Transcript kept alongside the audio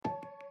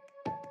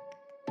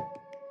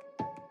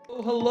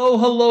Hello,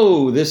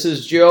 hello. This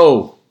is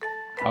Joe.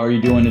 How are you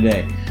doing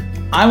today?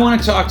 I want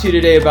to talk to you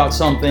today about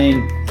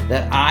something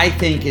that I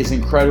think is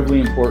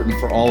incredibly important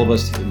for all of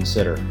us to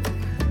consider.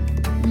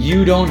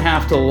 You don't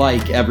have to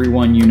like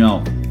everyone you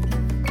know.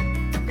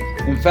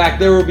 In fact,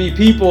 there will be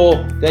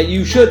people that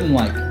you shouldn't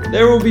like.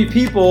 There will be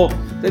people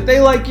that they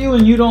like you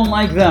and you don't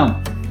like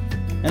them.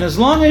 And as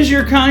long as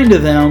you're kind to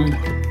them,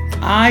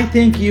 I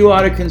think you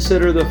ought to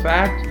consider the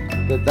fact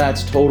that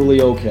that's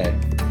totally okay.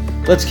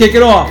 Let's kick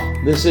it off.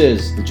 This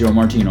is The Joe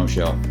Martino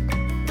Show.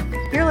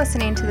 You're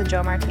listening to The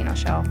Joe Martino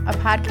Show, a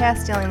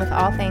podcast dealing with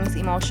all things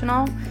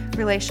emotional,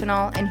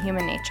 relational, and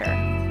human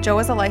nature. Joe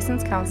is a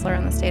licensed counselor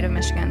in the state of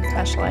Michigan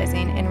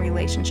specializing in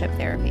relationship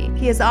therapy.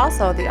 He is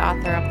also the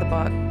author of the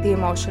book, The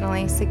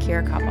Emotionally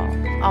Secure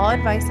Couple. All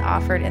advice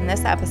offered in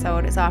this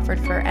episode is offered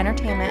for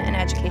entertainment and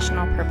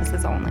educational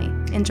purposes only.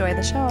 Enjoy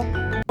the show.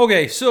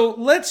 Okay, so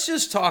let's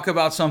just talk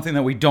about something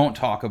that we don't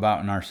talk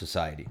about in our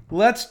society.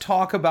 Let's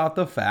talk about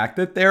the fact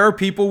that there are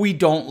people we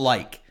don't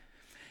like.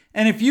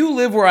 And if you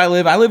live where I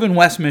live in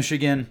West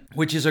Michigan,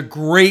 which is a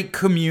great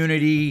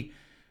community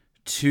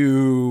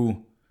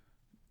to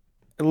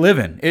live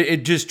in.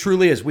 It just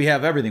truly is. We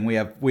have everything.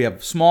 We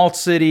have small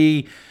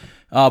city,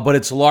 but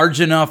it's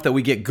large enough that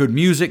we get good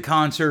music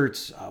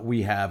concerts.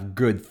 We have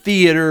good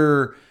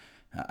theater.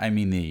 I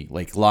mean the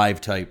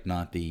live type,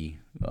 not the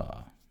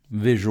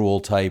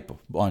visual type,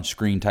 on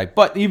screen type.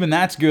 But even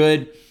that's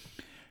good.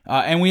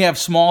 And we have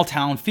small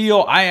town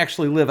feel. I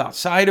actually live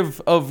outside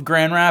of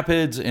Grand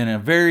Rapids in a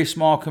very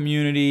small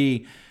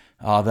community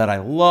that I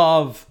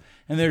love.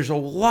 And there's a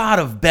lot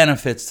of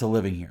benefits to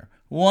living here.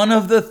 One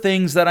of the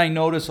things that I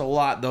notice a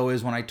lot, though,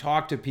 is when I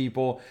talk to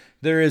people,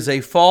 there is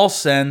a false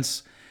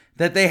sense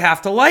that they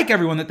have to like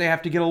everyone, that they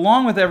have to get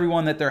along with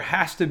everyone, that there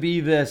has to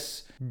be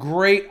this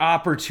great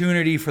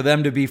opportunity for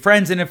them to be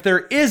friends. And if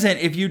there isn't,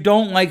 if you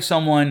don't like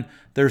someone,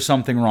 there's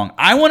something wrong.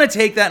 I want to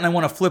take that and I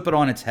want to flip it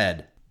on its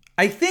head.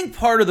 I think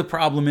part of the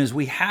problem is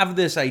we have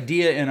this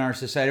idea in our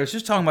society. I was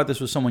just talking about this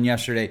with someone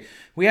yesterday.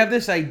 We have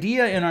this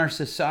idea in our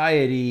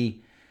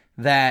society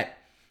that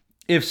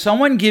if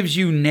someone gives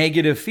you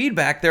negative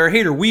feedback, they're a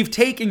hater. We've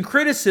taken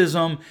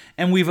criticism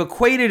and we've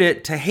equated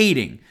it to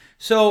hating.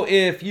 So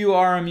if you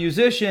are a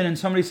musician and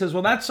somebody says,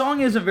 well, that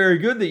song isn't very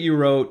good that you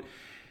wrote,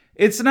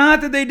 it's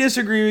not that they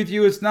disagree with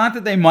you. It's not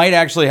that they might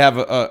actually have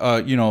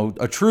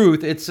a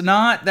truth. It's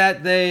not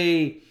that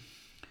they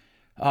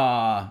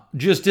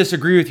just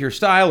disagree with your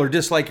style or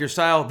dislike your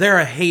style. They're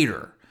a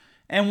hater.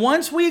 And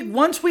once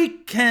we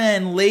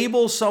can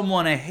label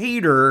someone a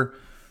hater,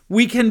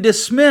 we can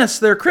dismiss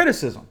their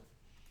criticism.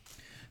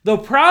 The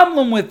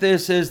problem with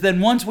this is then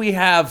once we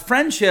have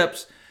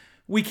friendships,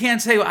 we can't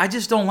say, well, I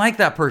just don't like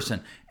that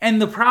person. And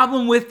the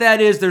problem with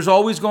that is there's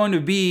always going to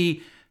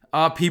be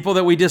people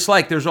that we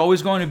dislike. There's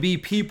always going to be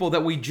people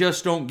that we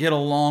just don't get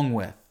along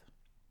with.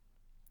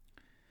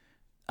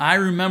 I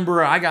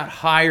remember I got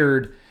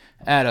hired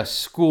at a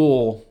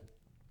school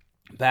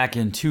back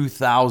in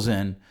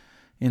 2000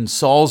 in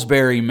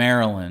Salisbury,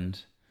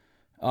 Maryland.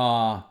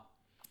 And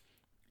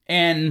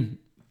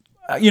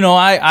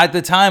I at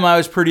the time I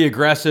was pretty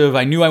aggressive.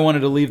 I knew I wanted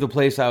to leave the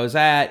place I was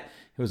at.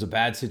 It was a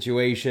bad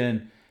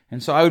situation.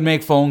 And so I would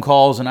make phone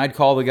calls and I'd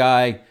call the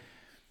guy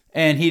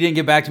and he didn't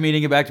get back to me.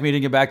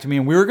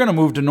 And we were going to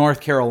move to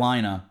North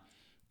Carolina.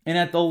 And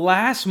at the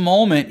last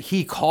moment,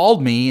 he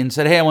called me and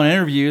said, hey, I want to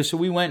interview you. So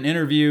we went and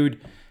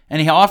interviewed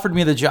and he offered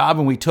me the job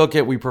and we took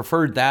it. We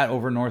preferred that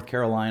over North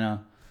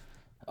Carolina.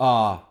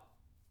 And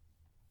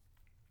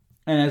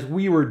as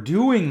we were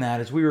doing that,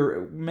 as we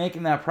were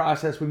making that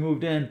process, we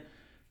moved in.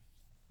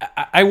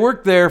 I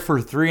worked there for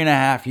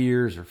 3.5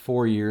 years or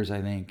 4 years,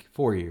 I think.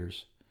 4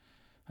 years.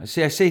 I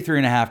say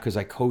 3.5 because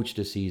I coached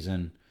a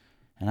season.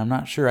 And I'm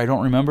not sure. I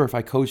don't remember if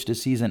I coached a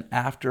season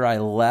after I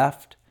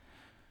left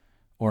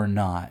or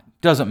not.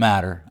 Doesn't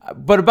matter.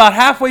 But about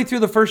halfway through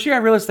the first year, I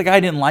realized the guy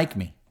didn't like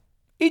me.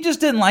 He just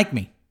didn't like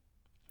me.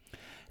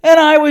 And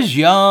I was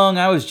young.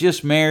 I was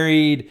just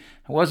married.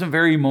 I wasn't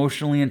very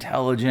emotionally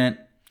intelligent.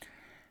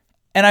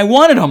 And I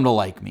wanted him to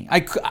like me.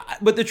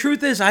 But the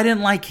truth is, I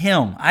didn't like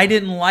him. I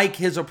didn't like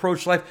his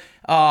approach to life.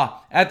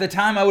 At the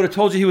time, I would have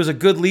told you he was a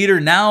good leader.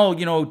 Now,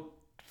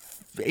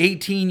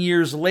 18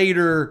 years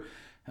later,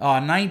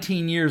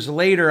 19 years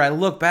later, I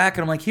look back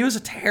and I'm like, he was a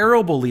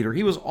terrible leader.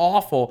 He was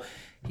awful.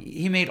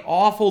 He made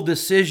awful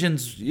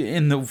decisions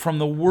from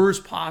the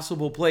worst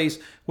possible place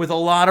with a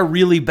lot of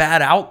really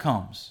bad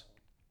outcomes.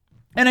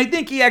 And I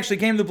think he actually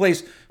came to the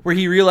place where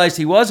he realized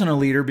he wasn't a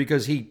leader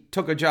because he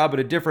took a job at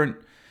a different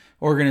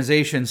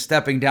organization,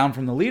 stepping down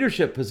from the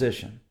leadership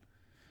position.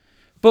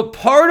 But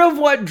part of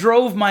what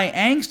drove my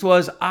angst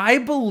was I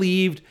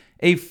believed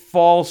a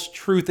false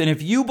truth. And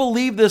if you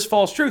believe this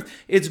false truth,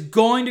 it's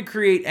going to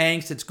create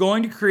angst. It's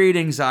going to create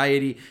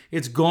anxiety.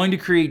 It's going to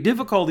create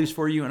difficulties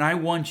for you. And I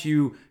want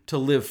you to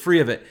live free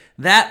of it.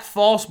 That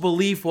false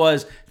belief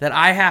was that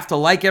I have to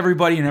like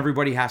everybody and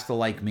everybody has to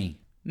like me.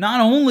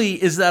 Not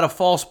only is that a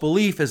false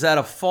belief, is that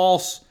a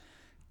false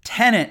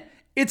tenet,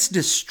 it's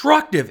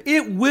destructive.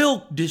 It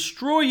will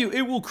destroy you.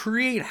 It will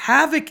create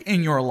havoc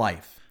in your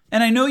life.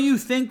 And I know you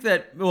think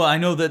that, well, I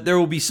know that there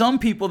will be some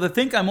people that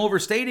think I'm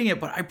overstating it,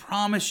 but I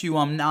promise you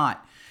I'm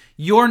not.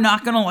 You're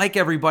not going to like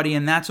everybody,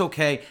 and that's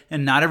okay.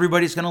 And not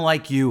everybody's going to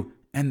like you,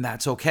 and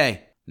that's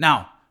okay.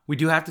 Now, we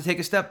do have to take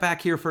a step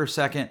back here for a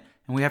second,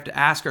 and we have to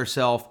ask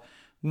ourselves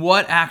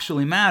what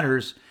actually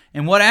matters.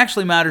 And what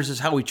actually matters is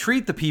how we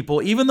treat the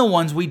people, even the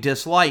ones we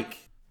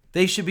dislike.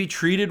 They should be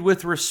treated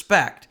with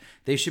respect.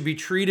 They should be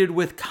treated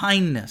with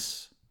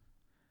kindness.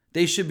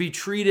 They should be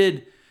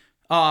treated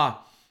the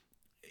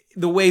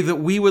way that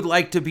we would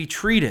like to be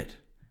treated.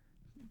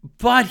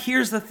 But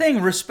here's the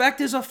thing, respect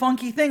is a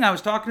funky thing. I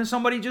was talking to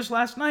somebody just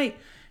last night,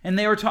 and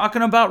they were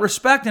talking about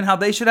respect and how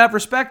they should have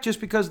respect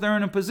just because they're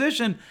in a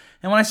position.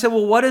 And when I said,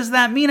 well, what does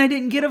that mean? I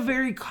didn't get a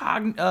very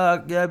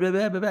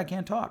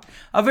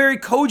a very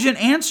cogent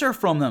answer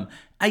from them.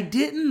 I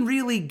didn't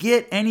really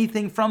get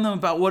anything from them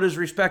about what does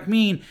respect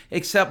mean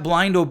except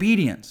blind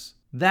obedience.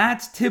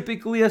 That's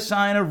typically a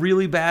sign of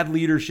really bad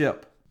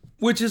leadership,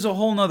 which is a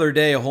whole nother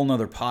day, a whole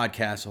nother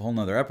podcast, a whole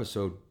nother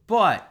episode.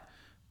 But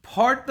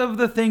part of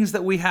the things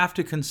that we have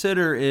to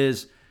consider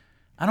is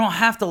I don't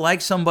have to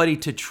like somebody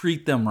to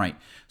treat them right.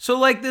 So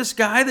like this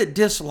guy that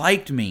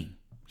disliked me,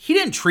 he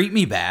didn't treat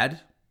me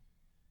bad.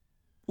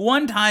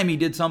 One time he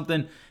did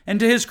something, and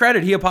to his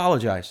credit, he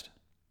apologized.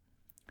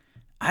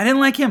 I didn't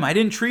like him. I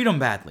didn't treat him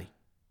badly.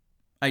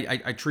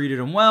 I treated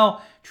him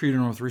well, treated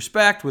him with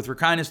respect, with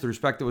kindness, the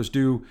respect that was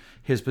due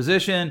his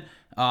position.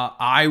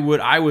 I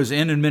was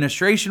in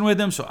administration with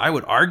him, so I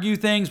would argue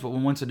things, but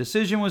once a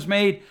decision was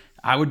made,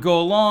 I would go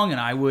along and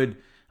I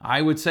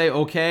would say,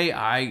 okay,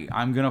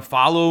 I'm going to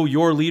follow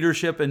your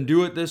leadership and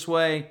do it this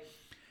way.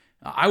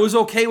 I was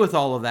okay with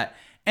all of that.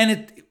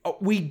 And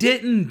we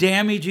didn't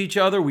damage each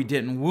other. We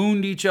didn't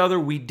wound each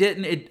other.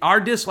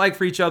 Our dislike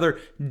for each other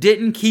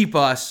didn't keep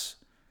us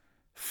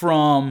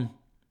from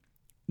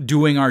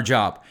doing our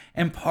job.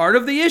 And part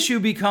of the issue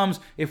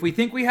becomes if we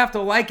think we have to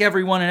like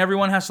everyone and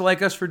everyone has to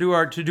like us to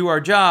do our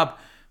job,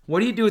 what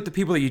do you do with the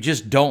people that you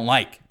just don't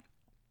like?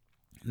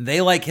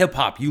 They like hip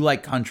hop, you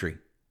like country.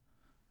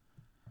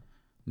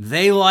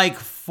 They like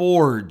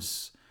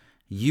Fords,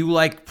 you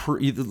like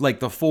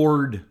the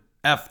Ford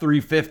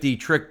F-350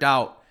 tricked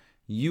out.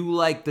 You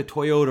like the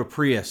Toyota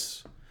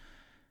Prius.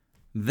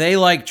 They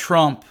like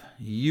Trump,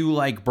 you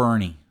like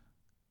Bernie.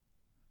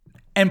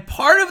 And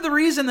part of the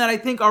reason that I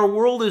think our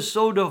world is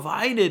so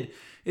divided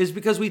is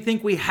because we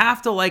think we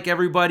have to like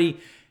everybody,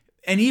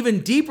 and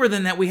even deeper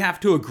than that, we have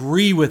to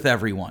agree with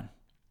everyone.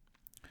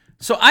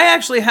 So I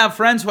actually have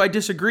friends who I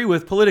disagree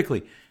with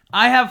politically.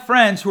 I have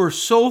friends who are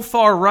so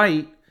far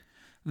right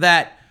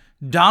that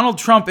Donald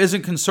Trump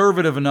isn't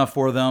conservative enough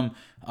for them,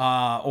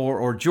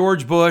 or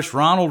George Bush,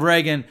 Ronald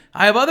Reagan.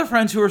 I have other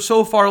friends who are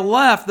so far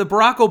left that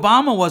Barack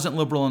Obama wasn't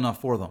liberal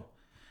enough for them.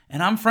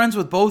 And I'm friends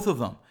with both of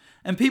them.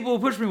 And people will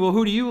push me, well,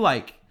 who do you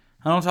like?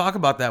 I don't talk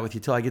about that with you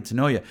till I get to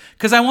know you.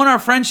 Because I want our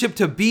friendship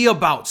to be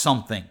about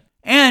something.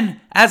 And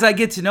as I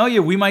get to know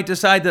you, we might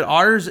decide that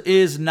ours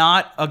is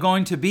not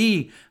going to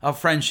be a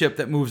friendship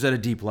that moves at a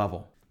deep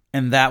level.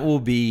 And that will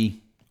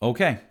be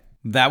okay.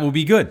 That will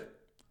be good.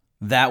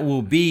 That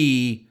will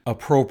be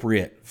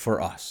appropriate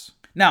for us.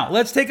 Now,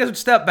 let's take a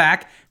step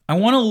back. I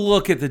want to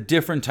look at the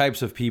different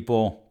types of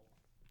people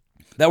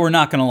that we're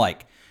not going to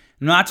like.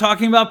 I'm not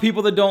talking about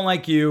people that don't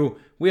like you.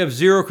 We have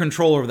zero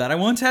control over that. I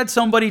once had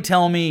somebody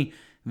tell me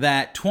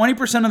that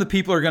 20% of the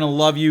people are going to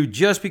love you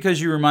just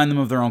because you remind them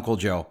of their Uncle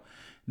Joe.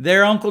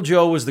 Their Uncle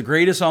Joe was the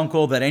greatest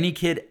uncle that any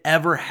kid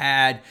ever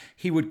had.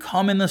 He would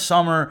come in the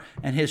summer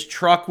and his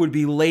truck would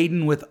be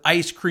laden with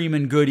ice cream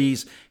and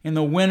goodies. In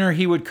the winter,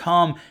 he would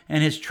come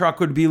and his truck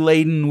would be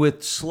laden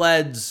with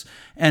sleds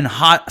and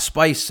hot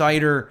spice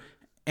cider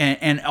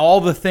and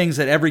all the things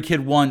that every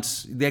kid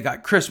wants. They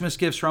got Christmas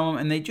gifts from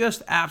him and they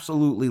just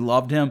absolutely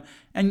loved him.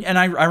 And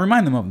I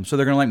remind them of him, so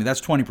they're going to like me.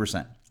 That's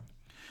 20%.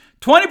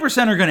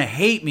 20% are going to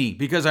hate me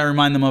because I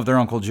remind them of their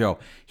Uncle Joe.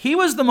 He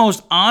was the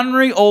most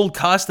ornery old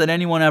cuss that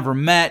anyone ever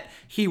met.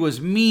 He was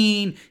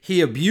mean.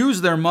 He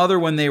abused their mother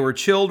when they were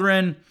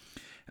children.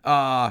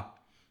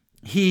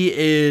 He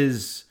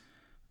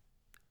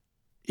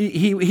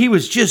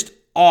was just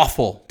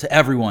awful to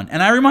everyone.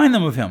 And I remind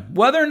them of him.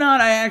 Whether or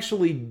not I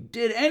actually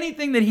did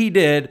anything that he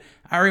did,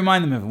 I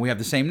remind them of him. We have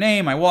the same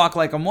name. I walk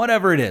like him,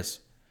 whatever it is.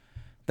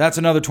 That's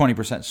another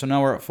 20%. So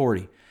now we're at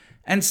 40.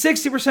 And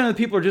 60% of the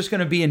people are just going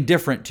to be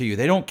indifferent to you.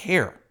 They don't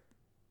care.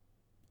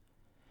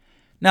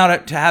 Now,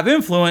 to have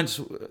influence,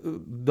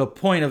 the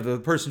point of the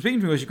person speaking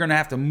to you is you're going to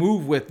have to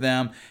move with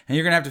them, and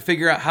you're going to have to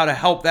figure out how to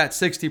help that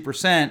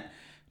 60%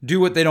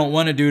 do what they don't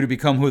want to do to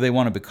become who they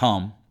want to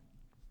become.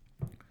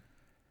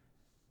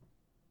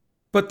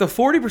 But the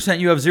 40%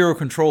 you have zero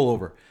control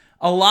over.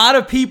 A lot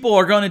of people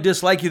are going to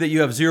dislike you that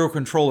you have zero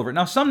control over.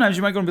 Now, sometimes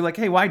you might go and be like,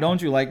 hey, why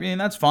don't you like me?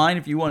 And that's fine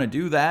if you want to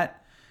do that.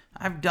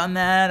 I've done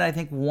that, I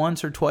think,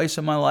 once or twice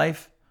in my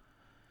life.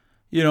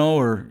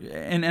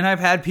 And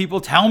I've had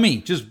people tell me,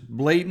 just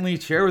blatantly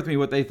share with me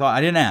what they thought. I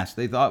didn't ask.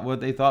 They thought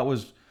what they thought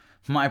was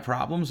my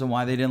problems and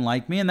why they didn't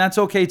like me. And that's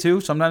okay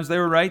too. Sometimes they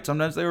were right.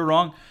 Sometimes they were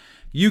wrong.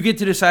 You get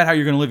to decide how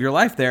you're going to live your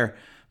life there.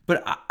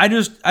 But I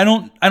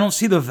don't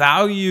see the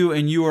value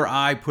in you or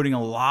I putting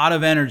a lot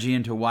of energy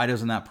into why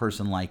doesn't that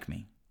person like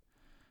me.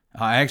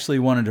 I actually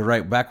wanted to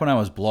write, back when I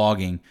was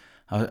blogging,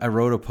 I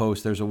wrote a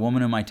post, there's a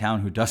woman in my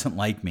town who doesn't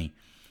like me.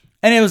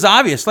 And it was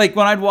obvious. Like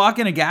when I'd walk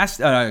in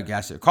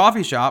a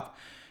coffee shop,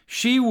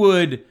 she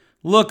would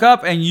look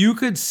up and you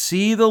could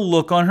see the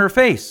look on her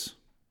face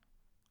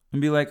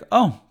and be like,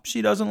 oh,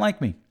 she doesn't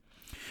like me.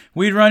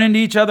 We'd run into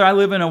each other. I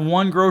live in a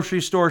one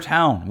grocery store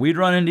town. We'd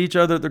run into each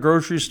other at the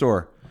grocery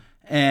store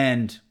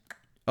and,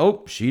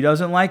 oh, she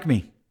doesn't like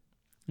me.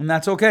 And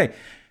that's okay.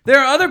 There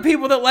are other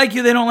people that like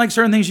you. They don't like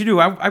certain things you do.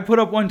 I put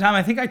up one time,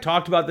 I think I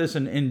talked about this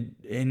in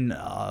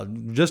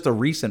just a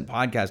recent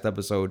podcast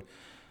episode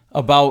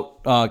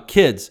about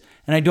kids.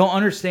 And I don't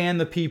understand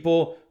the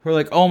people who are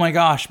like, oh my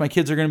gosh, my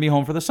kids are going to be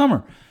home for the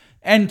summer.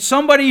 And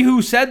somebody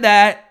who said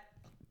that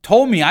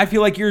told me, I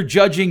feel like you're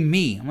judging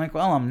me. I'm like,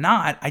 well, I'm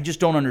not. I just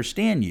don't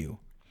understand you.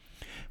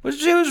 But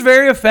she was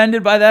very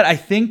offended by that. I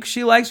think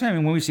she likes me. I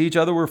mean, when we see each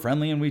other, we're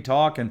friendly and we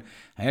talk. And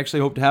I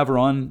actually hope to have her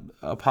on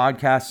a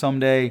podcast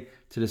someday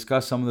to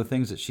discuss some of the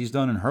things that she's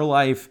done in her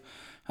life.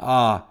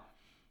 But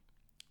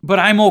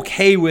I'm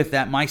okay with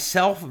that. My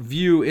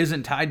self-view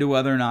isn't tied to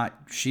whether or not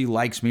she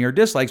likes me or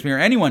dislikes me or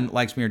anyone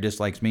likes me or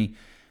dislikes me.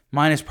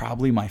 Mine is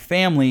probably my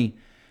family.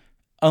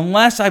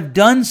 Unless I've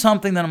done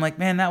something that I'm like,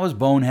 man, that was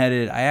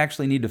boneheaded. I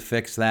actually need to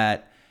fix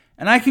that.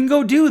 And I can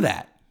go do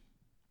that.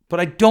 But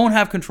I don't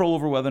have control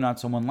over whether or not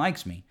someone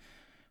likes me.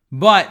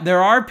 But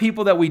there are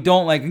people that we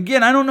don't like.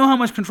 Again, I don't know how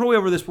much control we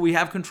have over this, but we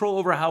have control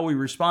over how we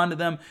respond to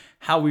them,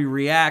 how we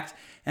react.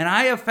 And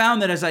I have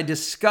found that as I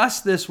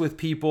discuss this with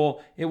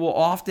people, it will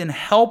often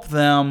help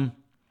them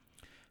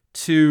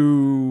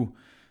to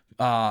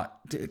kind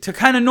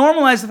of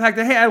normalize the fact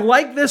that, hey, I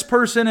like this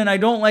person and I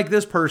don't like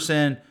this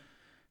person.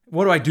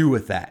 What do I do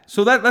with that?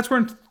 So that's where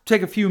we're going to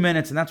take a few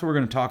minutes, and that's what we're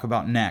going to talk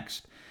about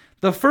next.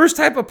 The first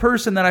type of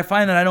person that I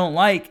find that I don't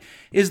like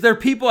is they're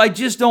people I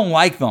just don't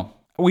like them.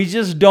 We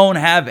just don't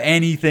have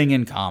anything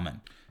in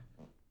common.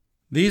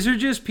 These are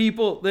just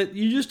people that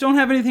you just don't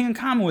have anything in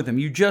common with them.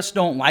 You just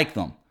don't like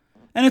them.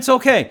 And it's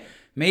okay.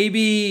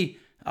 Maybe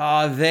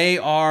they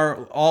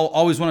are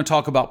always want to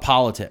talk about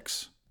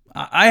politics.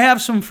 I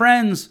have some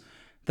friends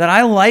that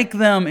I like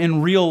them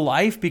in real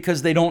life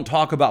because they don't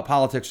talk about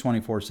politics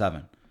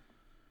 24/7.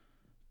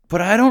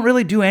 But I don't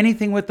really do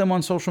anything with them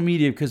on social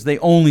media because they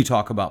only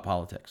talk about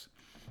politics.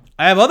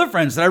 I have other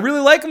friends that I really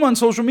like them on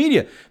social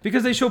media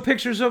because they show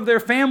pictures of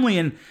their family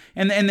and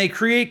they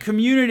create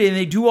community and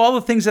they do all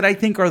the things that I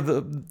think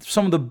are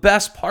some of the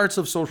best parts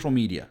of social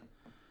media.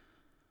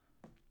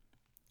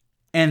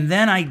 And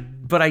then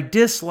I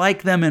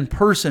dislike them in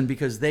person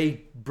because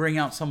they bring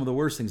out some of the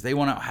worst things. They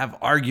want to have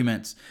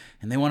arguments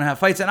and they want to have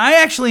fights. And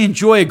I actually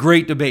enjoy a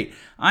great debate.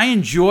 I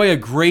enjoy a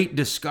great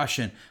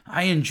discussion.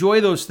 I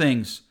enjoy those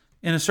things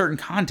in a certain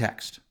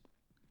context.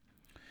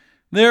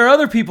 There are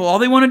other people, all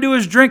they want to do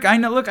is drink. I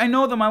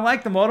know them, I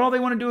like them, but all they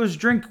want to do is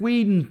drink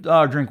weed and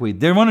drink weed.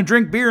 They want to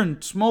drink beer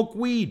and smoke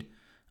weed.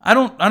 I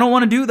don't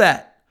want to do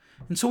that.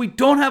 And so we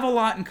don't have a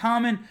lot in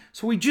common,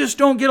 so we just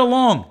don't get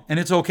along, and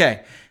it's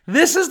okay.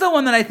 This is the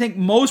one that I think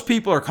most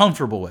people are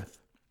comfortable with.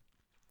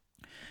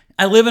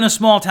 I live in a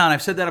small town.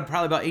 I've said that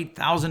probably about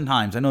 8,000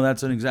 times. I know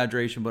that's an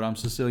exaggeration, but I'm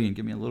Sicilian.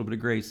 Give me a little bit of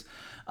grace.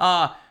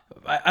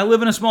 I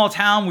live in a small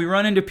town. We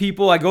run into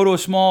people. I go to a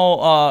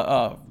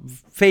small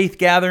faith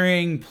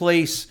gathering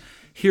place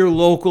here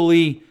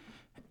locally,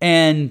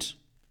 and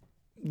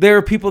there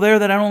are people there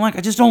that I don't like.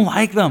 I just don't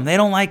like them. They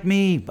don't like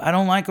me. I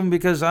don't like them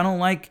because I don't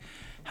like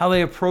how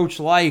they approach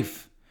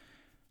life.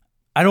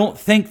 I don't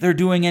think they're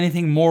doing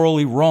anything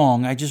morally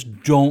wrong. I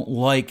just don't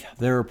like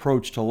their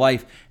approach to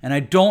life, and I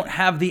don't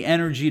have the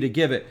energy to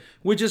give it,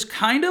 which is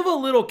kind of a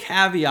little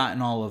caveat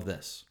in all of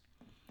this.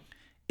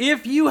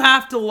 If you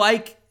have to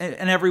like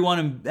and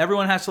everyone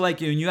has to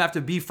like you, and you have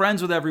to be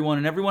friends with everyone,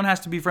 and everyone has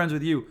to be friends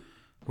with you,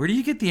 where do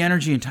you get the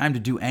energy and time to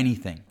do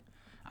anything?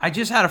 I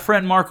just had a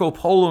friend Marco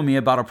Polo me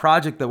about a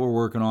project that we're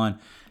working on.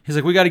 He's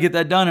like, we got to get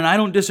that done, and I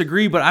don't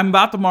disagree, but I'm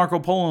about to Marco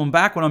Polo him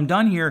back when I'm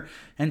done here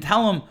and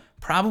tell him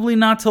probably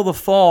not till the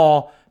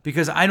fall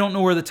because I don't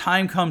know where the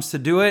time comes to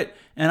do it,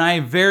 and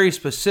I very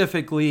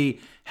specifically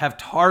have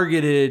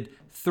targeted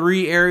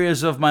 3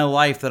 areas of my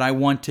life that I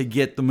want to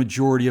get the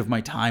majority of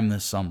my time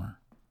this summer.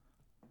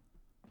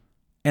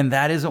 And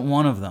that isn't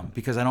one of them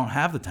because I don't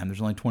have the time.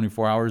 There's only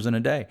 24 hours in a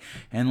day.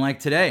 And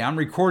like today, I'm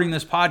recording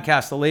this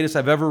podcast, the latest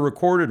I've ever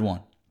recorded one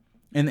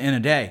in a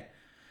day.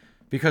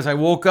 Because I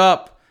woke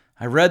up,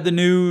 I read the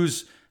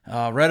news,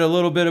 read a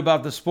little bit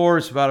about the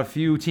sports, about a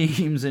few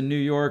teams in New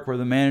York where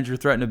the manager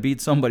threatened to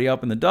beat somebody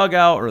up in the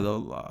dugout or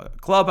the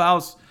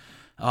clubhouse.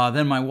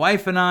 Then my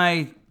wife and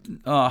I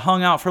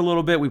hung out for a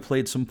little bit. We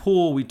played some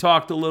pool. We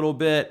talked a little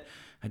bit.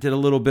 I did a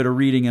little bit of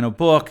reading in a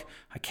book.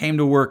 I came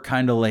to work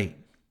kind of late.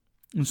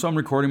 And so I'm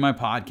recording my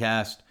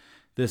podcast,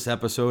 this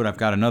episode. I've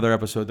got another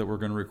episode that we're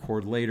going to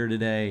record later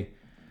today.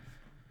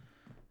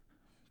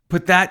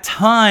 But that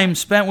time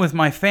spent with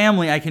my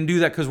family, I can do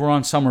that because we're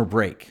on summer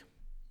break.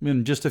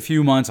 In just a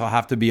few months, I'll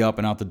have to be up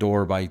and out the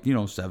door by,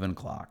 7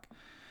 o'clock.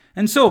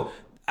 And so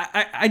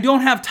I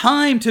don't have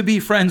time to be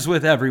friends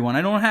with everyone.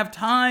 I don't have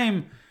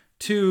time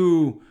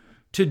to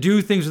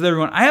do things with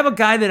everyone. I have a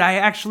guy that I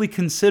actually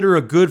consider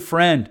a good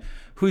friend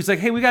who's like,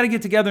 hey, we got to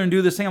get together and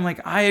do this thing. I'm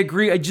like, I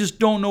agree. I just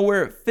don't know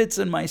where it fits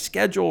in my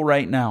schedule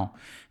right now.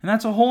 And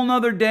that's a whole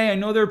nother day. I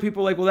know there are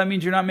people like, well, that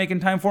means you're not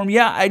making time for them.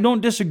 Yeah, I don't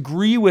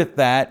disagree with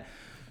that.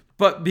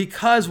 But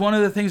because one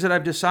of the things that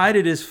I've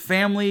decided is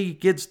family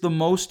gets the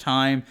most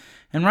time.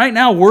 And right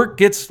now, work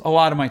gets a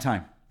lot of my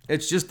time.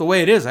 It's just the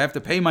way it is. I have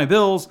to pay my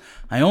bills.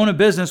 I own a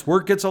business.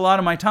 Work gets a lot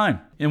of my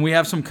time. And we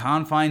have some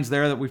confines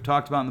there that we've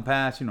talked about in the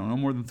past, no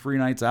more than 3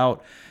 nights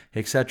out,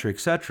 et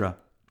cetera,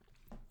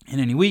 in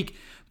any week.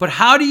 But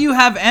how do you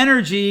have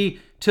energy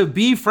to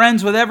be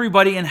friends with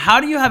everybody? And how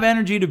do you have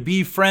energy to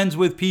be friends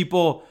with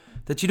people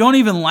that you don't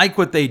even like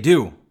what they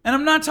do? And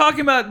I'm not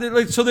talking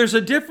about, so there's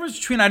a difference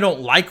between I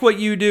don't like what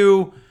you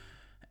do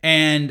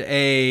and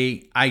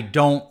I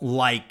don't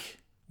like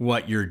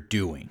what you're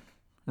doing,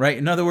 right?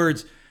 In other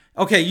words,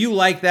 okay, you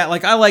like that.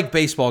 Like I like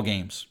baseball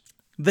games.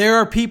 There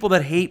are people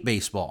that hate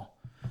baseball.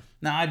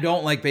 Now, I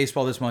don't like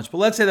baseball this much, but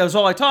let's say that was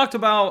all I talked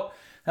about.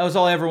 That was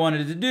all I ever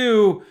wanted to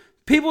do.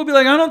 People would be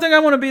like, I don't think I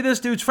want to be this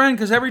dude's friend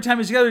because every time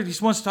he's together, he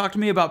just wants to talk to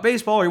me about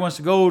baseball or he wants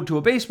to go to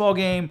a baseball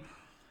game.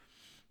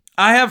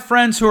 I have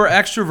friends who are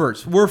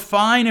extroverts. We're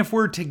fine if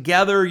we're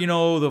together,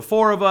 the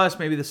 4 of us,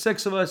 maybe the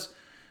 6 of us,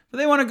 but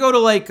they want to go to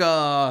like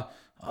a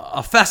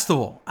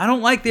festival. I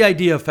don't like the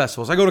idea of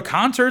festivals. I go to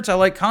concerts. I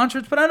like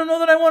concerts, but I don't know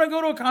that I want to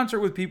go to a concert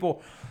with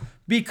people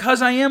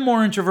because I am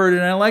more introverted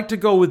and I like to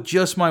go with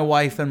just my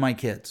wife and my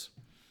kids.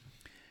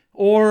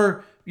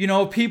 Or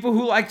people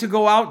who like to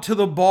go out to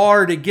the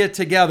bar to get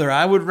together.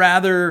 I would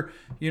rather,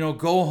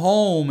 go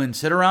home and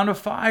sit around a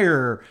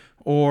fire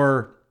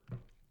or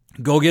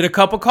go get a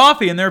cup of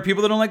coffee. And there are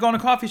people that don't like going to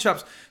coffee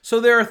shops. So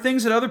there are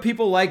things that other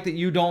people like that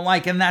you don't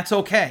like, and that's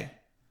okay.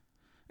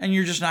 And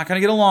you're just not going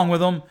to get along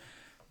with them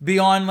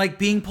beyond like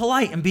being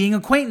polite and being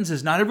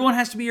acquaintances. Not everyone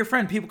has to be your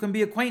friend. People can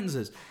be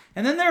acquaintances.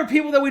 And then there are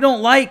people that we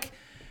don't like.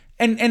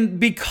 And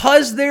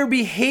because their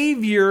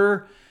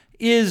behavior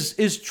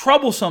is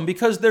troublesome,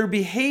 because their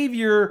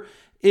behavior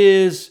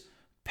is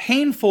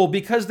painful,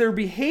 because their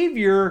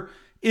behavior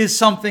is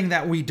something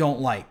that we don't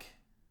like.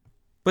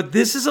 But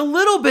this is a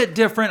little bit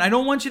different. I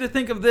don't want you to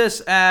think of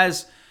this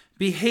as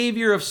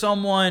behavior of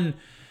someone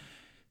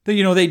that,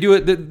 they do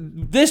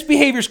it. This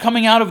behavior is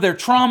coming out of their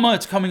trauma.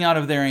 It's coming out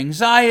of their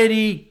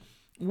anxiety.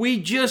 We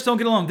just don't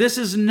get along. This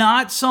is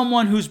not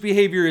someone whose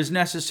behavior is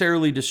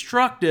necessarily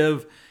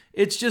destructive.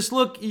 It's just,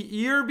 look,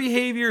 your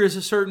behavior is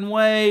a certain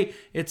way.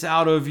 It's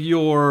out of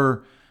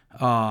your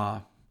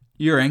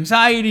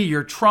anxiety,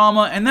 your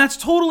trauma, and that's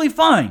totally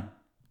fine.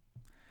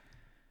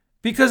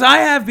 Because I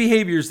have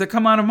behaviors that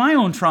come out of my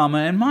own trauma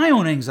and my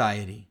own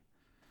anxiety.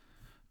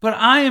 But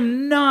I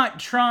am not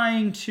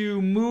trying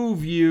to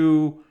move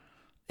you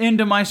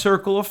into my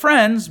circle of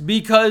friends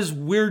because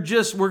we're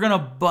going to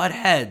butt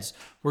heads.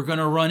 We're going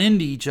to run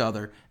into each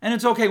other. And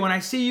it's okay. When I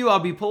see you, I'll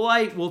be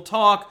polite. We'll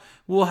talk.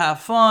 We'll have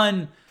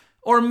fun.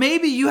 Or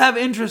maybe you have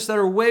interests that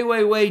are way,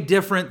 way, way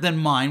different than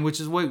mine, which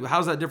is,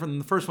 how's that different than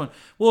the first one?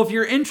 Well, if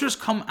your interests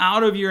come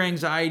out of your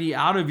anxiety,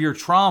 out of your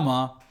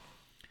trauma,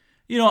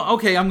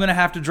 okay, I'm going to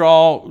have to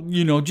draw,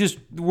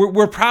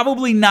 we're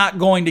probably not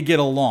going to get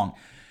along.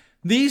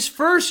 These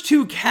first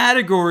 2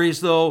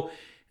 categories, though,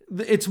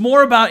 it's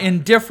more about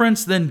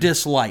indifference than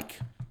dislike.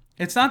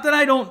 It's not that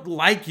I don't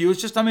like you. It's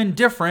just I'm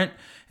indifferent.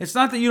 It's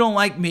not that you don't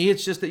like me.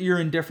 It's just that you're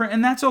indifferent,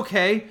 and that's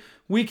okay.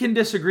 We can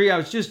disagree.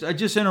 I just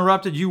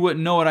interrupted. You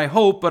wouldn't know it, I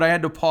hope, but I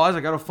had to pause.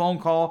 I got a phone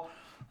call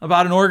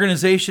about an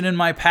organization in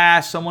my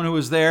past, someone who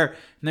was there,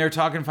 and they were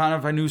talking, found out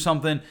if I knew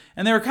something,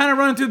 and they were kind of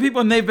running through people,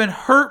 and they've been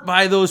hurt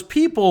by those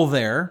people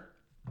there.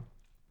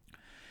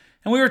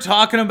 And we were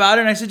talking about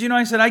it, and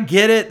I said, I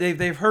get it.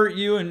 They've hurt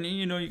you, and,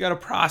 you got to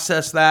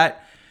process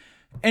that.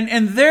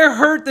 And their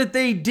hurt that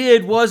they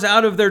did was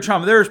out of their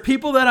trauma. There's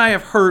people that I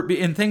have hurt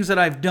in things that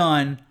I've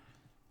done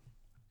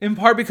in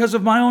part because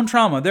of my own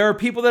trauma. There are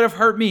people that have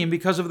hurt me and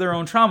because of their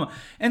own trauma.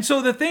 And so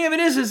the thing of it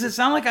is it's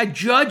not like I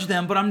judge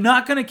them, but I'm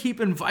not going to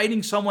keep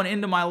inviting someone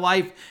into my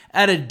life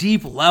at a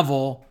deep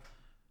level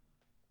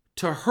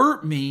to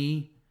hurt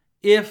me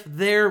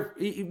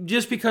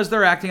just because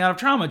they're acting out of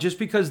trauma, just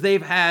because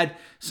they've had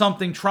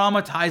something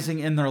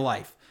traumatizing in their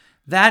life.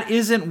 That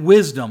isn't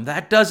wisdom.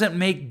 That doesn't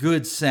make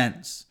good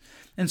sense.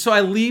 And so I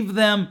leave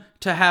them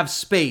to have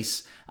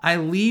space. I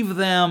leave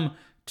them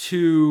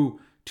to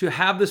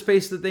have the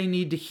space that they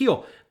need to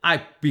heal.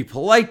 I be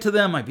polite to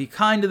them. I be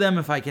kind to them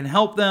if I can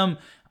help them.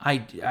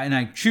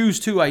 I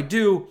choose to, I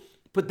do.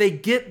 But they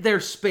get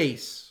their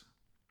space.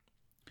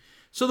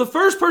 So the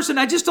first person,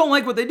 I just don't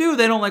like what they do.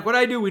 They don't like what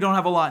I do. We don't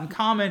have a lot in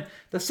common.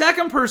 The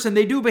second person,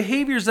 they do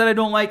behaviors that I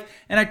don't like,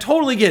 and I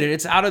totally get it.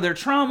 It's out of their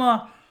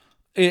trauma.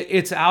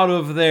 It's out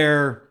of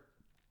their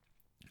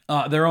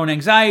own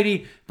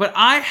anxiety. But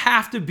I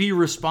have to be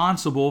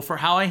responsible for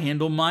how I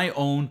handle my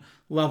own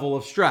level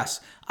of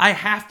stress. I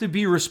have to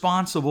be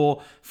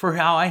responsible for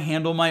how I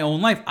handle my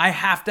own life. I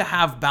have to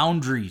have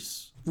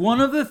boundaries.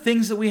 One of the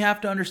things that we have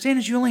to understand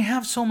is you only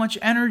have so much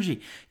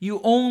energy. You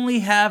only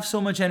have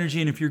so much energy.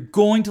 And if you're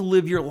going to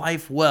live your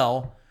life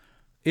well,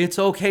 it's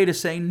okay to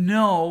say,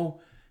 no,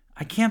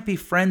 I can't be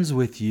friends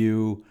with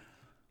you.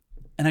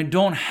 And I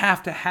don't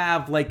have to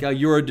have like a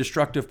you're a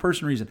destructive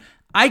person reason.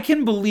 I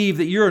can believe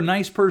that you're a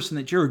nice person,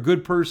 that you're a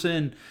good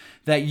person,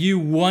 that you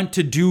want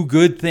to do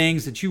good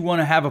things, that you want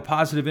to have a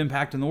positive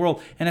impact in the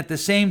world. And at the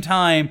same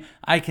time,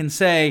 I can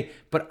say,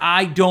 but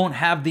I don't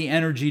have the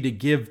energy to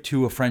give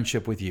to a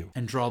friendship with you,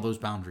 and draw those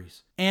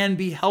boundaries and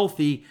be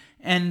healthy.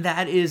 And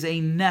that is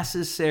a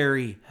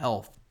necessary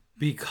health,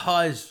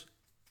 because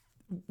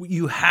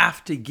you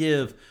have to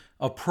give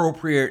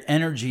appropriate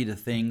energy to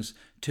things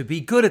to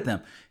be good at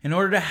them. In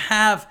order to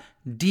have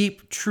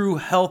deep, true,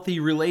 healthy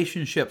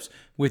relationships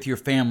with your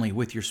family,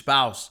 with your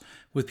spouse,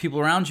 with people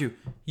around you,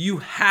 you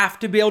have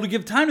to be able to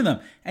give time to them.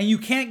 And you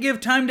can't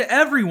give time to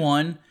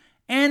everyone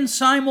and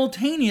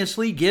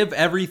simultaneously give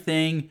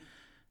everything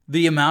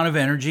the amount of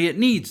energy it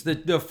needs.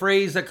 The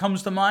phrase that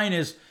comes to mind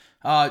is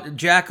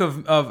jack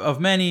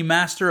of many,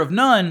 master of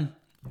none.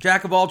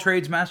 Jack of all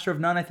trades, master of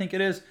none, I think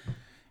it is.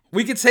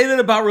 We could say that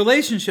about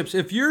relationships.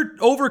 If you're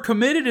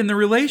overcommitted in the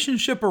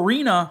relationship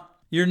arena,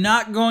 you're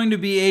not going to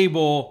be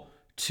able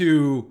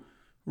to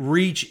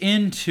reach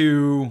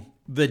into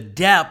the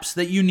depths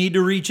that you need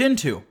to reach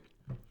into.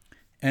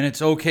 And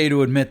it's okay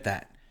to admit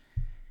that.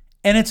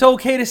 And it's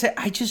okay to say,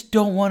 I just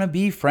don't want to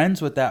be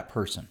friends with that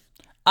person.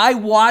 I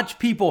watch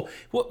people,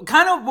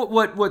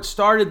 what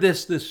started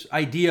this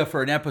idea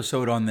for an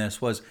episode on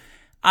this was,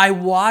 I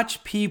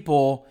watch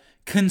people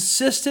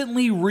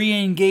consistently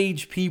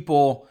re-engage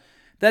people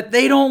that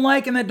they don't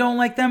like and that don't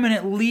like them, and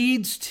it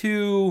leads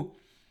to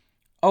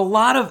a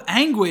lot of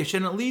anguish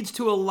and it leads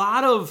to a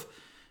lot of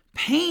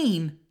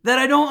pain that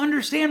I don't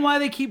understand why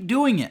they keep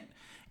doing it.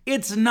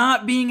 It's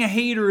not being a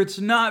hater. It's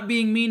not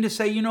being mean to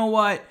say, you know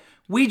what?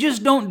 We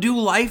just don't do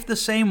life the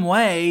same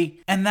way,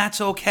 and that's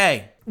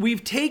okay.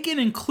 We've taken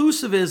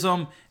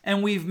inclusivism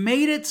and we've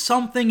made it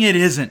something it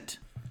isn't.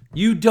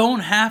 You don't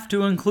have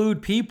to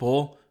include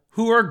people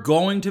who are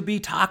going to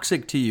be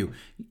toxic to you.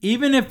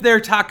 Even if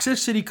their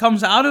toxicity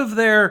comes out of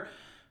their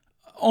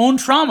own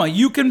trauma,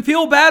 you can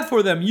feel bad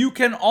for them. You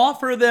can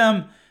offer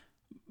them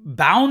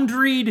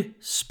boundaried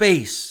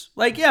space.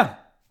 Like, yeah,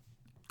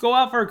 go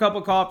out for a cup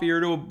of coffee or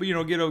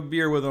to, get a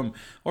beer with them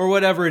or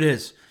whatever it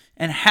is,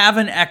 and have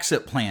an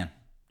exit plan.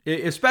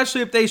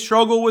 Especially if they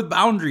struggle with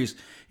boundaries,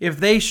 if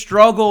they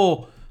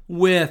struggle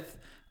with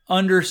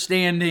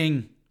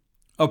understanding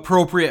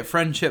appropriate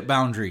friendship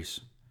boundaries.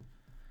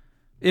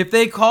 If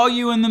they call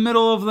you in the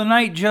middle of the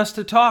night just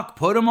to talk,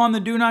 put them on the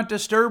do not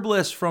disturb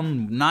list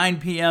from 9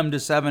 p.m. to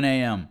 7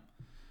 a.m.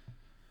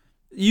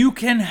 You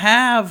can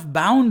have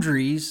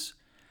boundaries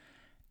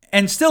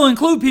and still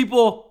include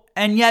people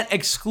and yet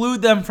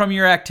exclude them from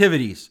your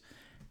activities.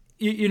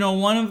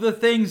 One of the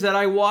things that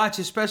I watch,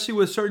 especially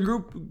with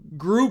certain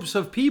groups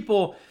of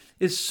people,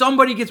 is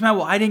somebody gets mad,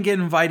 well, I didn't get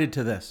invited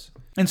to this.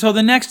 And so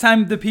the next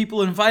time the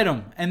people invite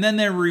them, and then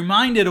they're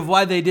reminded of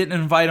why they didn't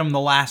invite them the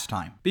last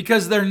time.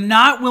 Because they're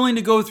not willing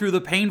to go through the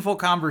painful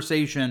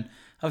conversation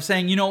of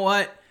saying, you know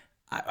what,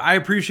 I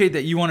appreciate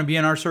that you want to be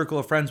in our circle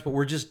of friends, but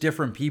we're just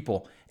different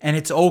people. And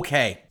it's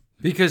okay.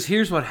 Because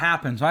here's what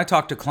happens. When I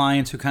talk to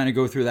clients who kind of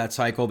go through that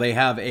cycle, they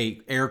have a,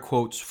 air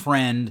quotes,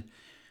 friend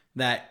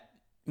that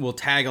will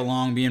tag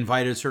along, be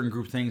invited to certain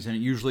group things, and it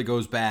usually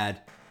goes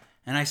bad.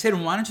 And I say to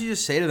them, why don't you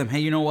just say to them, hey,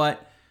 you know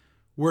what?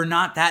 We're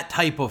not that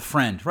type of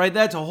friend, right?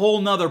 That's a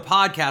whole nother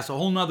podcast, a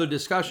whole nother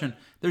discussion.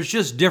 There's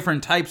just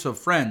different types of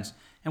friends,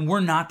 and we're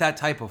not that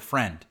type of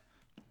friend.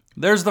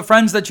 There's the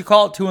friends that you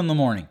call at 2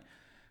 a.m.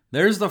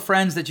 There's the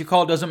friends that you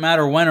call, it doesn't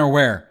matter when or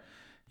where.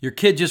 Your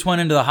kid just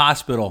went into the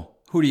hospital.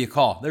 Who do you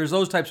call? There's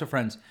those types of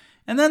friends.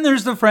 And then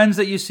there's the friends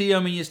that you see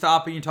them and you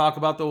stop and you talk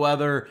about the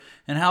weather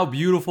and how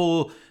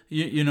beautiful,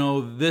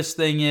 this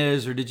thing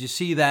is, or did you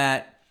see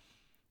that?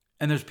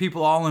 And there's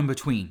people all in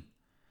between.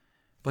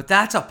 But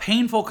that's a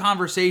painful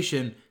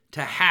conversation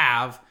to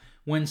have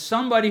when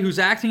somebody who's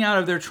acting out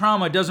of their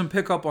trauma doesn't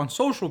pick up on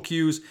social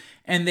cues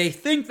and they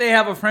think they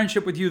have a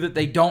friendship with you that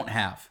they don't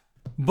have.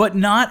 But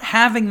not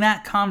having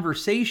that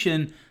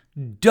conversation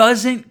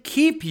doesn't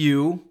keep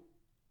you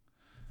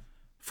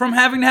from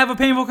having to have a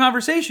painful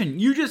conversation.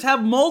 You just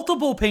have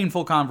multiple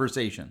painful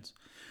conversations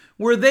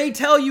where they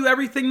tell you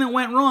everything that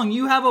went wrong.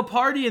 You have a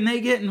party and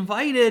they get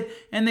invited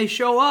and they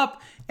show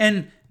up,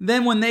 and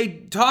then when they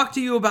talk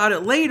to you about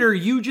it later,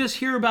 you just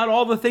hear about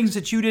all the things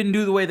that you didn't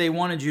do the way they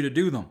wanted you to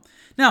do them.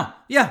 Now,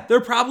 yeah,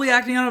 they're probably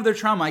acting out of their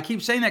trauma. I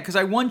keep saying that because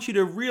I want you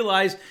to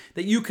realize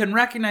that you can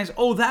recognize,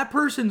 oh, that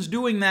person's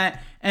doing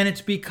that, and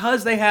it's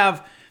because they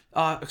have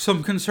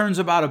some concerns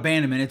about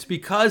abandonment. It's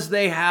because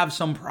they have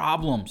some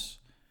problems.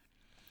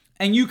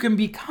 And you can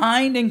be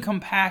kind and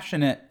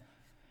compassionate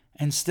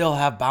and still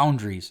have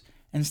boundaries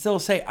and still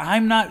say,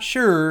 I'm not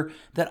sure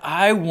that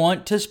I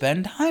want to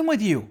spend time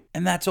with you.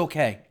 And that's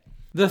okay.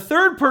 The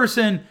third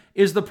person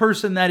is the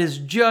person that is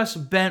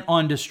just bent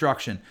on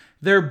destruction.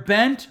 They're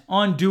bent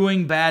on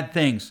doing bad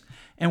things.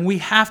 And we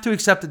have to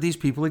accept that these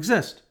people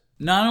exist.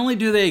 Not only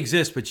do they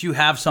exist, but you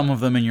have some of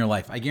them in your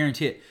life. I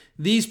guarantee it.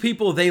 These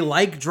people, they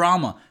like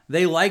drama.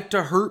 They like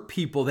to hurt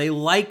people. They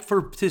like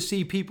to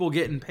see people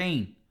get in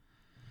pain.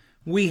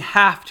 We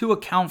have to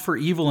account for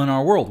evil in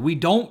our world. We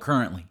don't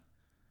currently.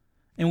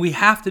 And we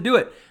have to do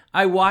it.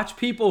 I watch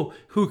people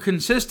who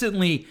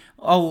consistently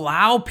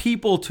allow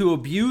people to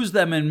abuse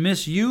them and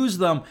misuse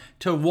them,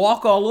 to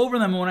walk all over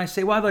them. And when I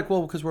say why, they're like,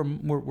 well, because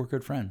we're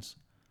good friends.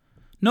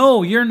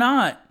 No, you're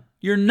not.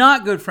 You're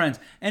not good friends.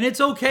 And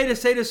it's okay to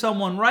say to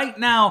someone right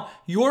now,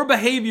 your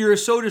behavior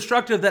is so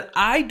destructive that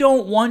I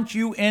don't want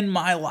you in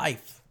my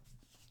life.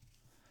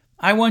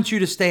 I want you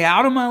to stay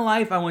out of my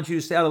life. I want you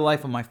to stay out of the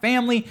life of my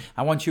family.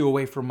 I want you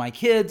away from my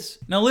kids.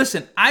 Now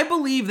listen, I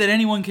believe that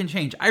anyone can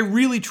change. I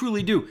really,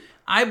 truly do.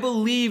 I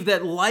believe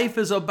that life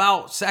is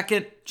about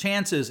second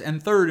chances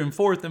and third and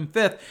fourth and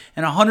fifth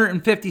and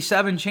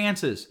 157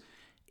 chances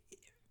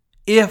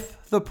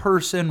if the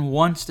person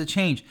wants to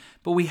change.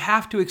 But we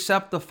have to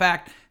accept the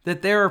fact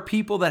that there are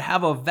people that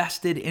have a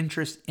vested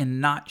interest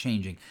in not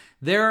changing.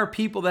 There are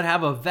people that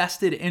have a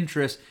vested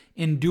interest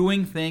in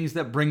doing things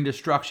that bring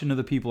destruction to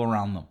the people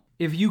around them.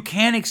 If you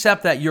can't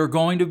accept that, you're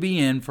going to be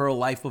in for a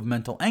life of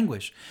mental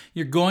anguish.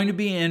 You're going to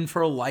be in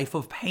for a life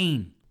of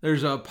pain.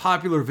 There's a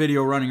popular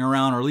video running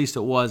around, or at least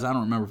it was. I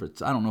don't know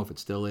if it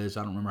still is.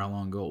 I don't remember how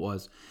long ago it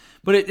was.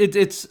 But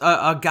it's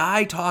a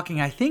guy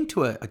talking, I think,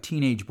 to a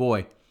teenage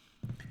boy.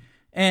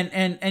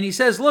 And he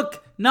says,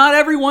 look, not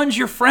everyone's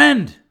your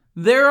friend.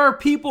 There are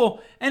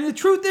people, and the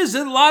truth is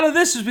that a lot of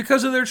this is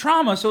because of their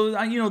trauma. So,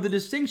 the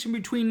distinction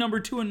between number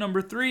 2 and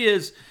number 3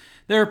 is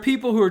there are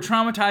people who are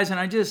traumatized, and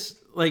I just,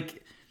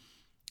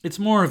 it's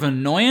more of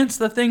annoyance,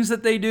 the things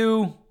that they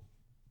do.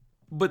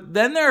 But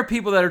then there are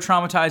people that are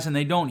traumatized and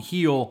they don't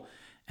heal,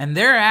 and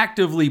they're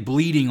actively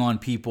bleeding on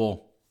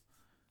people,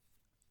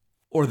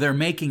 or they're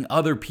making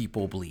other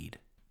people bleed.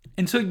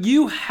 And so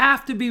you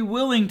have to be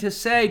willing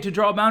to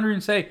draw a boundary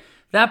and say,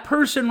 that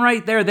person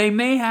right there, they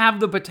may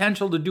have the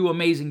potential to do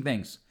amazing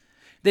things.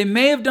 They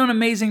may have done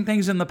amazing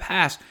things in the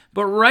past,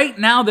 but right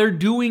now they're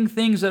doing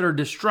things that are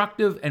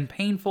destructive and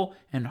painful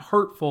and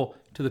hurtful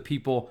to the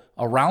people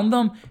around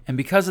them. And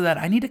because of that,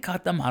 I need to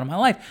cut them out of my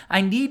life. I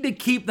need to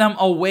keep them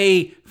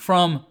away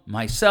from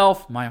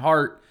myself, my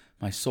heart,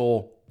 my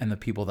soul, and the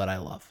people that I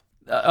love,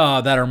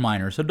 that are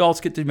minors.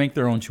 Adults get to make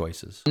their own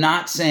choices. I'm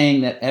not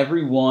saying that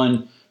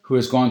everyone who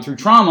has gone through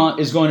trauma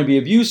is going to be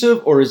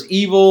abusive or is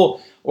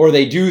evil or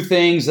they do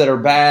things that are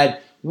bad.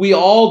 We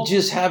all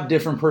just have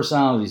different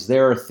personalities.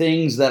 There are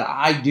things that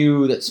I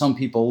do that some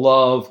people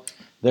love.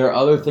 There are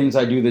other things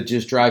I do that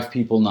just drive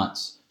people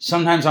nuts.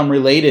 Sometimes I'm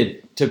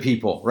related to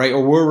people, right?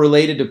 Or we're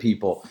related to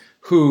people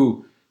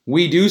who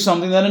we do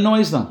something that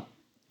annoys them,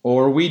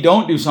 or we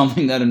don't do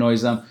something that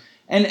annoys them.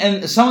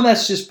 And some of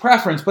that's just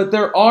preference, but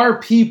there are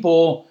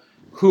people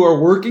who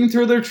are working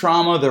through their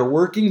trauma. They're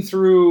working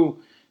through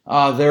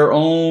their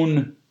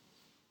own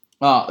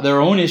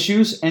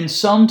issues, and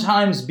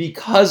sometimes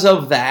because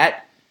of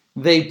that,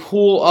 they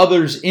pull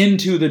others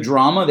into the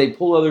drama. They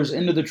pull others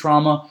into the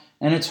trauma,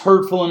 and it's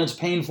hurtful and it's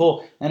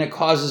painful and it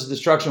causes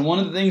destruction. One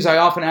of the things I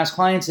often ask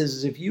clients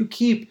is if you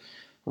keep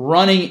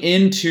running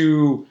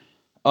into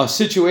a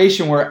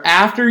situation where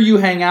after you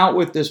hang out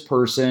with this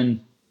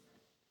person,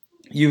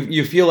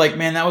 you feel like,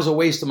 man, that was a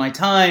waste of my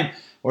time,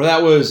 or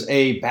that was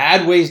a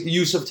bad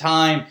use of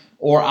time,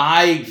 or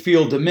I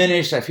feel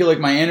diminished, I feel like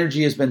my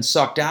energy has been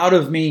sucked out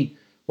of me.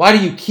 Why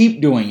do you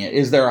keep doing it?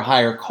 Is there a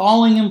higher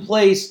calling in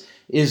place?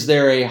 Is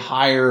there a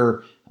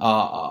higher,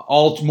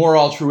 more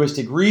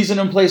altruistic reason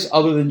in place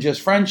other than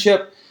just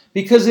friendship?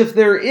 Because if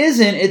there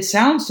isn't, it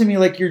sounds to me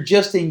like you're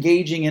just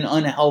engaging in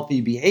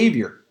unhealthy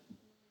behavior.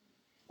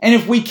 And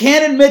if we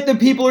can't admit that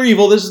people are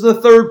evil, this is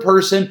the third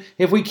person,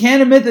 if we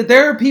can't admit that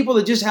there are people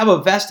that just have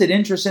a vested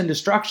interest in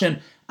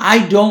destruction,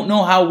 I don't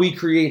know how we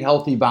create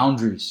healthy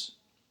boundaries.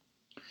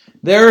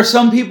 There are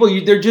some people,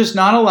 they're just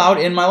not allowed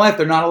in my life.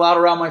 They're not allowed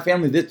around my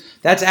family.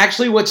 That's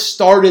actually what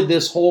started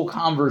this whole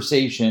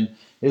conversation,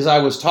 is I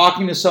was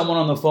talking to someone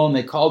on the phone.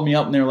 They called me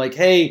up and they're like,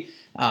 hey,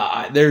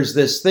 there's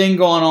this thing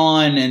going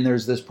on and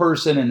there's this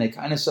person, and they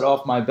kind of set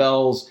off my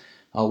bells.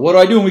 What do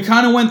I do? And we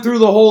kind of went through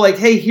the whole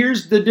hey,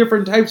 here's the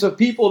different types of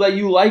people that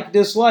you like,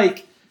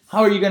 dislike.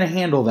 How are you going to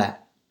handle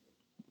that?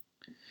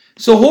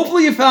 So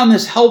hopefully you found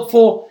this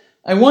helpful.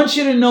 I want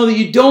you to know that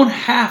you don't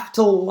have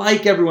to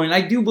like everyone.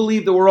 I do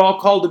believe that we're all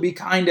called to be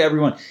kind to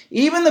everyone.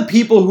 Even the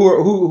people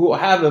who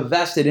have a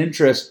vested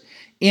interest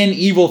in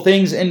evil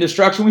things and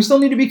destruction, we still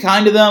need to be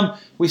kind to them.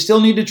 We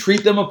still need to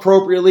treat them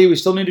appropriately. We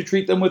still need to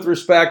treat them with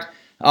respect.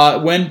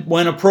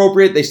 When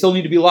appropriate, they still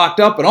need to be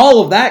locked up and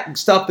all of that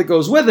stuff that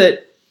goes with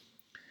it.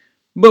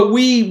 But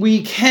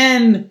we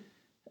can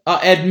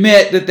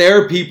admit that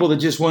there are people that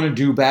just want to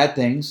do bad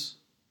things.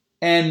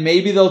 And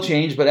maybe they'll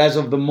change, but as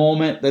of the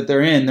moment that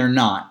they're in, they're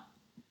not.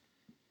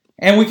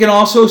 And we can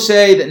also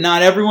say that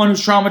not everyone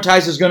who's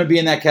traumatized is going to be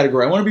in that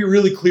category. I want to be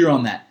really clear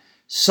on that.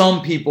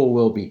 Some people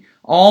will be.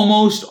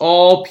 Almost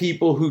all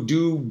people who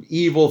do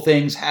evil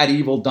things had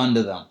evil done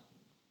to them.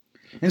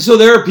 And so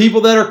there are people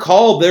that are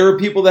called, there are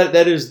people that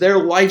is their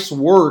life's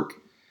work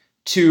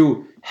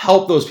to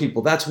help those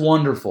people. That's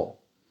wonderful.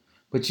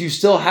 But you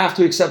still have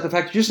to accept the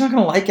fact you're just not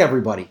going to like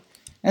everybody.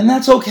 And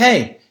that's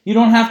okay. You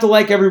don't have to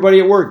like everybody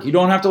at work. You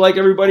don't have to like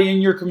everybody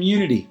in your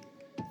community.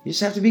 You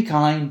just have to be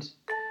kind.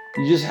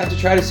 You just have to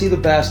try to see the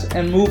best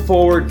and move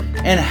forward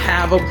and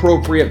have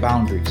appropriate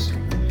boundaries.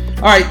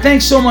 All right,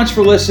 thanks so much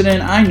for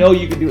listening. I know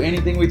you can do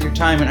anything with your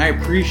time, and I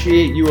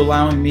appreciate you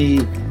allowing me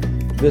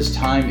this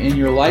time in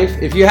your life.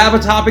 If you have a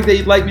topic that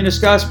you'd like me to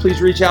discuss,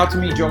 please reach out to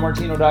me,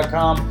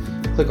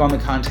 joemartino.com. Click on the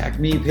Contact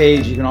Me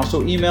page. You can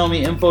also email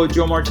me,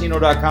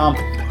 info@joemartino.com.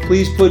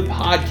 Please put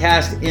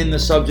podcast in the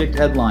subject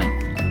headline.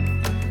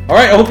 All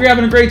right, I hope you're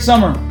having a great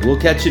summer. We'll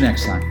catch you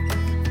next time.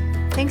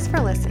 Thanks for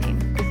listening.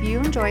 If you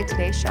enjoyed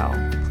today's show,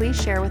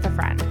 please share with a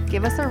friend.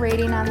 Give us a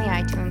rating on the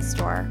iTunes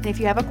store. And if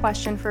you have a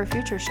question for a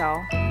future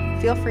show,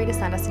 feel free to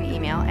send us an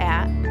email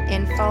at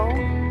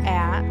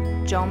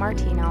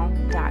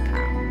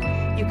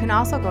info@joemartino.com. You can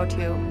also go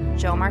to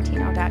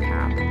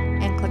joemartino.com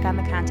and click on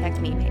the Contact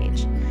Me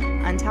page.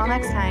 Until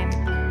next time,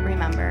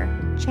 remember,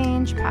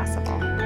 change possible.